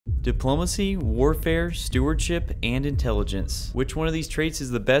Diplomacy, warfare, stewardship, and intelligence. Which one of these traits is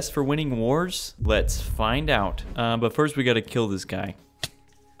the best for winning wars? Let's find out. But first we gotta kill this guy.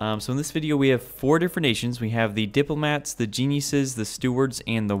 So in this video we have 4 different nations. We have the diplomats, the geniuses, the stewards,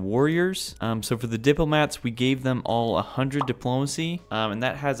 and the warriors. So for the diplomats, we gave them all 100 diplomacy, and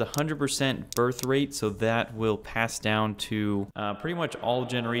that has 100% birth rate, so that will pass down to pretty much all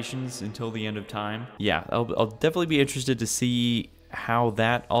generations until the end of time. Yeah, I'll definitely be interested to see how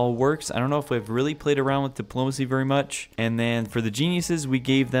that all works. I don't know if we've really played around with diplomacy very much. And then for the geniuses, we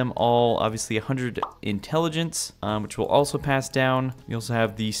gave them all obviously 100 intelligence, which will also pass down. We also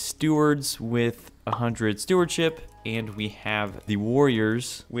have the stewards with 100 stewardship, and we have the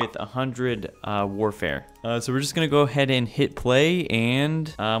warriors with 100 warfare. So we're just gonna go ahead and hit play,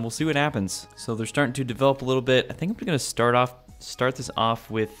 and we'll see what happens. So they're starting to develop a little bit. I think I'm gonna start this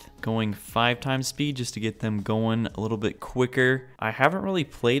off with going 5 times speed just to get them going a little bit quicker. I haven't really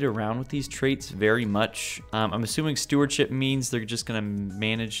played around with these traits very much. I'm assuming stewardship means they're just gonna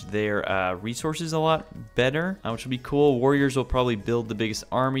manage their resources a lot better, which will be cool. Warriors will probably build the biggest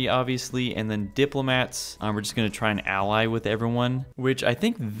army, obviously, and then diplomats, we're just gonna try and ally with everyone, which I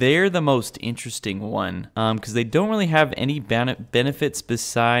think they're the most interesting one, because they don't really have any benefits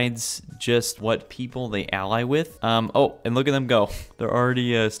besides just what people they ally with. Oh, and look at them go. They're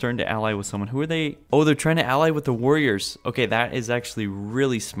already starting to ally with someone. Who are they? Oh, they're trying to ally with the warriors. Okay, that is actually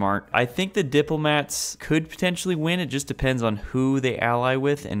really smart. I think the diplomats could potentially win. It just depends on who they ally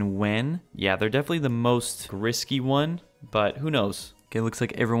with and when. Yeah, they're definitely the most risky one, but who knows? Okay, looks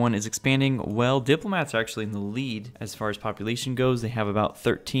like everyone is expanding. Well, diplomats are actually in the lead as far as population goes. They have about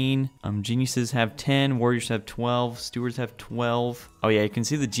 13. Geniuses have 10. Warriors have 12. Stewards have 12. Oh yeah, you can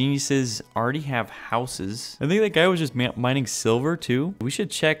see the geniuses already have houses. I think that guy was just mining silver too. We should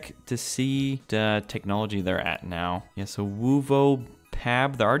check to see the technology they're at now. Yeah, so Wuvo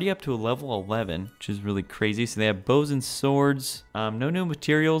Pab, they're already up to a level 11, which is really crazy. So they have bows and swords. No new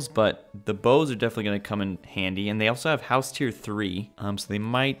materials, but the bows are definitely going to come in handy. And they also have house tier 3. So they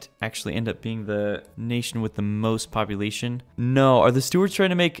might actually end up being the nation with the most population. No, are the stewards trying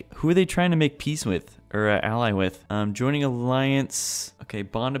to make, who are they trying to make peace with? Or ally with? Joining alliance. Okay,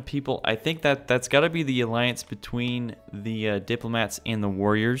 bond of people. I think that's got to be the alliance between the diplomats and the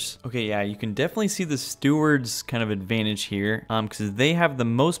warriors. Okay, yeah, you can definitely see the stewards kind of advantage here, because they have the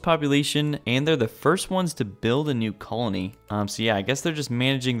most population and they're the first ones to build a new colony. So yeah, I guess they're just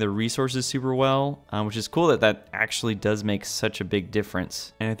managing the resources super well, which is cool that actually does make such a big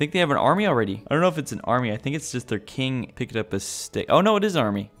difference. And I think they have an army already. I don't know if it's an army. I think it's just their king picked up a stick. Oh no, it is an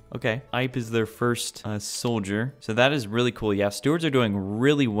army. Okay, Ipe is their first soldier, so that is really cool. Yeah, stewards are doing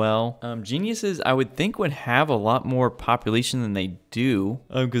really well. Geniuses, I would think, would have a lot more population than they do,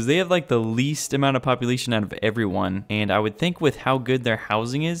 because they have like the least amount of population out of everyone. And I would think with how good their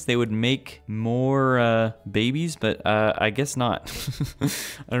housing is, they would make more babies, but I guess not.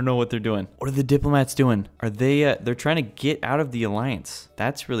 I don't know what they're doing. What are the diplomats doing? Are they? They're trying to get out of the alliance.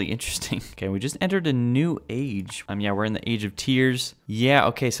 That's really interesting. Okay, we just entered a new age. Yeah, we're in the age of tiers. Yeah,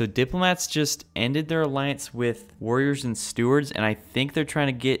 okay, so diplomats just ended their alliance with warriors and stewards, and I think they're trying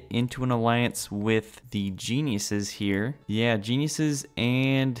to get into an alliance with the geniuses here. Yeah, geniuses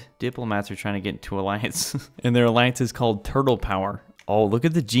and diplomats are trying to get into alliance. And their alliance is called Turtle Power. Oh, look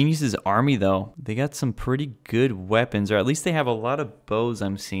at the geniuses army though. They got some pretty good weapons, or at least they have a lot of bows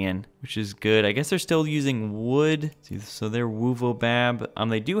I'm seeing, which is good. I guess they're still using wood. So they're Wuvobab.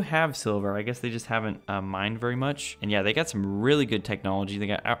 They do have silver. I guess they just haven't mined very much. And yeah, they got some really good technology. They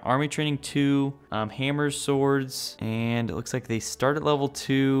got army training 2, hammers, swords, and it looks like they start at level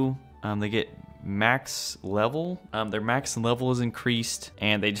 2. They get max level. Their max level is increased,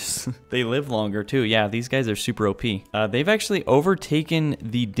 and they live longer too. Yeah, these guys are super OP. They've actually overtaken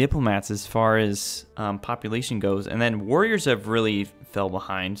the diplomats as far as population goes, and then warriors have really fell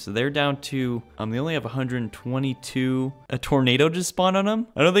behind, so they're down to they only have 122. A tornado just spawned on them.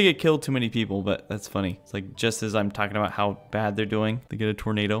 I don't think it killed too many people, but that's funny. It's like just as I'm talking about how bad they're doing, they get a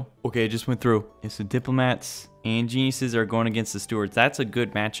tornado. Okay, it just went through. Yeah, so diplomats and geniuses are going against the stewards. That's a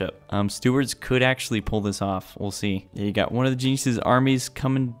good matchup. Stewards could actually pull this off. We'll see. Yeah, you got one of the geniuses armies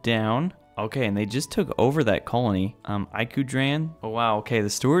coming down. Okay, and they just took over that colony. Ikudran. Oh wow, okay, the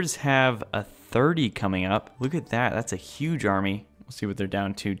stewards have a 30 coming up. Look at that. That's a huge army. We'll see what they're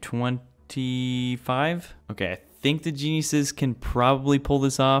down to. 25. Okay, I think the geniuses can probably pull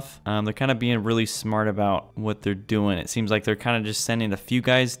this off. They're kind of being really smart about what they're doing. It seems like they're kind of just sending a few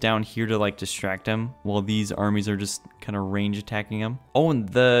guys down here to like distract them while these armies are just kind of range attacking them. Oh, and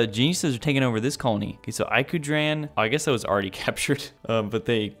the geniuses are taking over this colony. Okay, so Aikudran, I guess that was already captured, but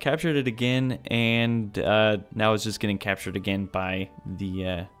they captured it again, and now it's just getting captured again by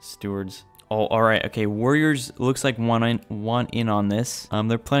the stewards. Oh, all right. Okay, warriors looks like want in on this.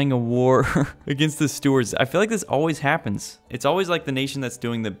 They're planning a war against the stewards. I feel like this always happens. It's always like the nation that's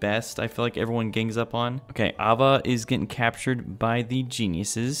doing the best. I feel like everyone gangs up on. Okay, Ava is getting captured by the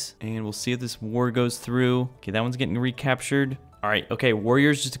geniuses, and we'll see if this war goes through. Okay, that one's getting recaptured. All right, okay,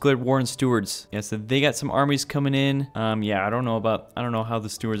 warriors just declared war on stewards. Yeah, so they got some armies coming in. Yeah, I don't know how the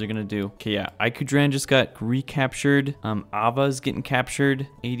stewards are gonna do. Okay, yeah, Aikudran just got recaptured. Ava's getting captured,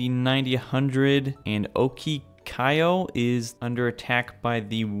 80, 90, 100, and Okikayo is under attack by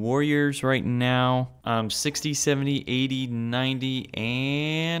the warriors right now. 60, 70, 80, 90,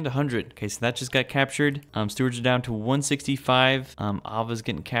 and 100. Okay, so that just got captured. Stewards are down to 165. Ava's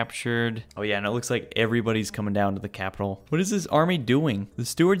getting captured. Oh yeah, and it looks like everybody's coming down to the capital. What is this army doing? The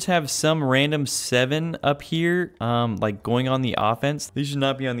stewards have some random 7 up here, like going on the offense. They should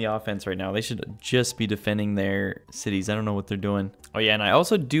not be on the offense right now. They should just be defending their cities. I don't know what they're doing. Oh yeah, and I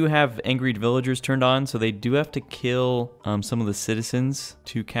also do have angry villagers turned on, so they do have to kill some of the citizens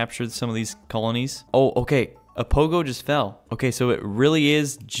to capture some of these colonies. Oh, okay. A pogo just fell. Okay, so it really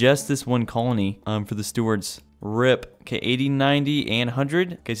is just this one colony for the stewards. RIP. Okay, 80, 90, and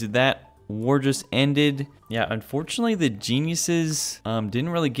 100. Okay, so that war just ended. Yeah, unfortunately, the geniuses didn't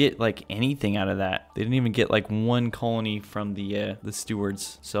really get like anything out of that. They didn't even get like one colony from the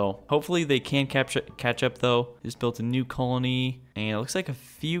stewards. So hopefully they can catch up though. Just built a new colony, and it looks like a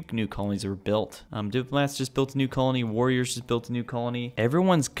few new colonies are built. Diplomats just built a new colony. Warriors just built a new colony.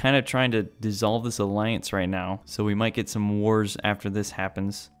 Everyone's kind of trying to dissolve this alliance right now. So we might get some wars after this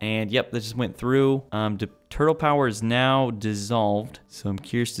happens. And yep, that just went through. Turtle power is now dissolved. So I'm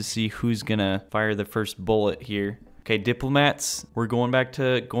curious to see who's gonna fire the first bullet here. Okay, diplomats, we're going back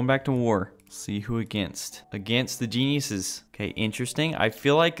to war. See who against the geniuses. Okay, interesting. I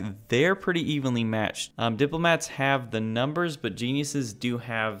feel like they're pretty evenly matched. Diplomats have the numbers, but geniuses do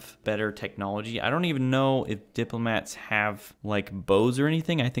have better technology. I don't even know if diplomats have like bows or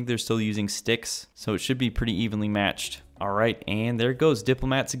anything. I think they're still using sticks, so it should be pretty evenly matched. All right, and there goes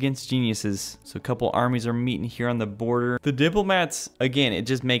diplomats against geniuses. So a couple armies are meeting here on the border. The diplomats, again, it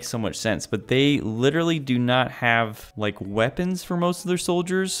just makes so much sense, but they literally do not have like weapons for most of their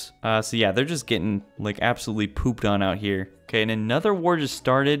soldiers. So yeah, they're just getting like absolutely pooped on out here. Okay, and another war just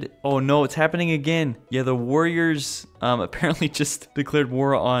started. Oh no, it's happening again. Yeah, the warriors apparently just declared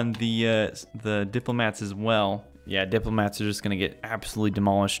war on the diplomats as well. Yeah, diplomats are just going to get absolutely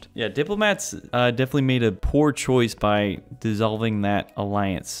demolished. Yeah, diplomats definitely made a poor choice by dissolving that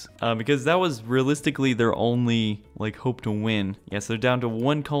alliance because that was realistically their only like hope to win. Yeah, so they're down to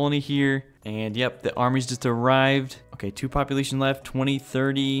 1 colony here. And yep, the armies just arrived. Okay, 2 population left, 20,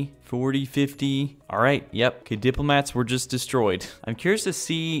 30, 40, 50. All right, yep. Okay, diplomats were just destroyed. I'm curious to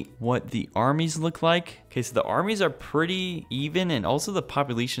see what the armies look like. Okay, so the armies are pretty even, and also the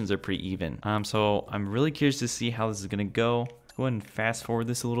populations are pretty even. So I'm really curious to see how this is gonna go. Let's go ahead and fast forward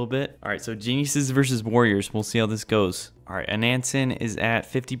this a little bit. All right, so geniuses versus warriors. We'll see how this goes. All right, Anansin is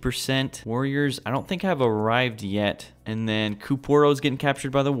at 50%. Warriors, I don't think have arrived yet. And then Kuporo's getting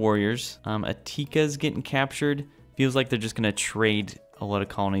captured by the warriors. Atika's getting captured. Feels like they're just gonna trade a lot of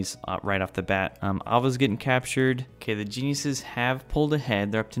colonies right off the bat. Ava's getting captured. Okay, the geniuses have pulled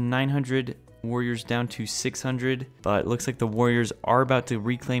ahead. They're up to 900. Warriors down to 600, but it looks like the warriors are about to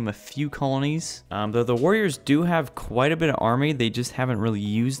reclaim a few colonies. Though the warriors do have quite a bit of army, they just haven't really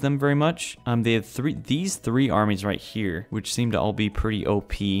used them very much. They have these three armies right here, which seem to all be pretty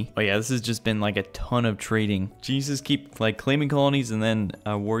OP. Oh yeah, this has just been like a ton of trading. Jesus keep like claiming colonies, and then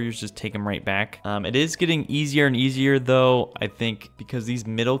warriors just take them right back. It is getting easier and easier though, I think, because these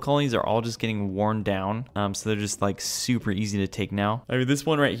middle colonies are all just getting worn down. So they're just like super easy to take now. I mean, this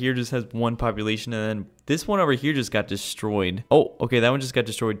one right here just has 1 population, and then this one over here just got destroyed. Oh, okay, that one just got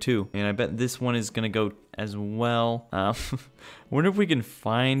destroyed too. And I bet this one is gonna go as well. I wonder if we can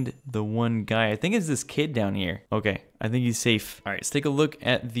find the one guy. I think it's this kid down here. Okay, I think he's safe. All right, let's take a look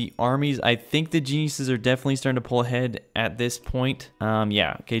at the armies. I think the geniuses are definitely starting to pull ahead at this point.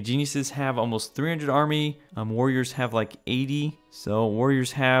 Yeah, okay, geniuses have almost 300 army. Warriors have like 80. So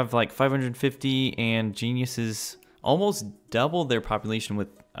warriors have like 550, and geniuses almost double their population with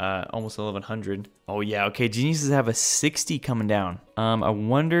almost 1100. Oh yeah, okay, geniuses have a 60 coming down. I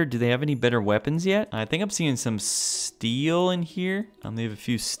wonder, do they have any better weapons yet? I think I'm seeing some steel in here. They have a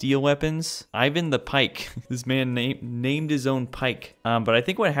few steel weapons. Ivan the Pike. This man named his own pike. But I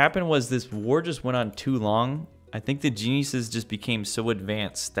think what happened was this war just went on too long. I think the geniuses just became so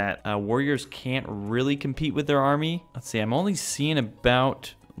advanced that warriors can't really compete with their army. Let's see, I'm only seeing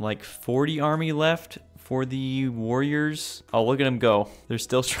about like 40 army left for the warriors. Oh, look at them go. They're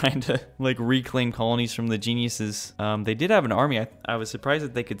still trying to like reclaim colonies from the geniuses. They did have an army. I was surprised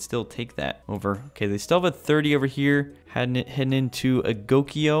that they could still take that over. Okay, they still have a 30 over here. Heading into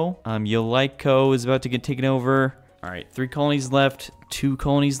Agokyo. Yoliko is about to get taken over. All right, 3 colonies left, 2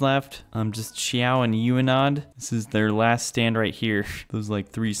 colonies left. Just Xiao and Yuanad. This is their last stand right here. Those like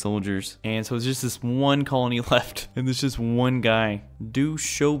 3 soldiers. And so it's just this 1 colony left. And there's just 1 guy. Du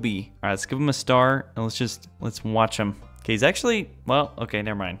Shobi. All right, let's give him a star and let's watch him. Okay, he's actually, well, okay,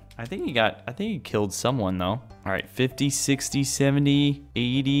 never mind. I think he killed someone though. All right, 50, 60, 70,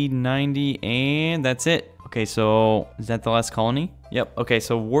 80, 90, and that's it. Okay, so is that the last colony? Yep. Okay,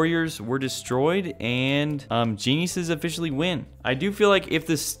 so warriors were destroyed and geniuses officially win. I do feel like if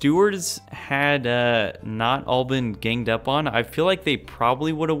the stewards had not all been ganged up on, I feel like they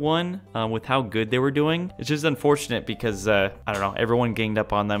probably would have won with how good they were doing. It's just unfortunate because, I don't know, everyone ganged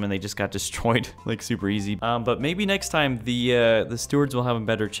up on them and they just got destroyed like super easy. But maybe next time the stewards will have a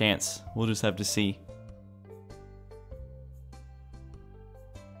better chance. We'll just have to see.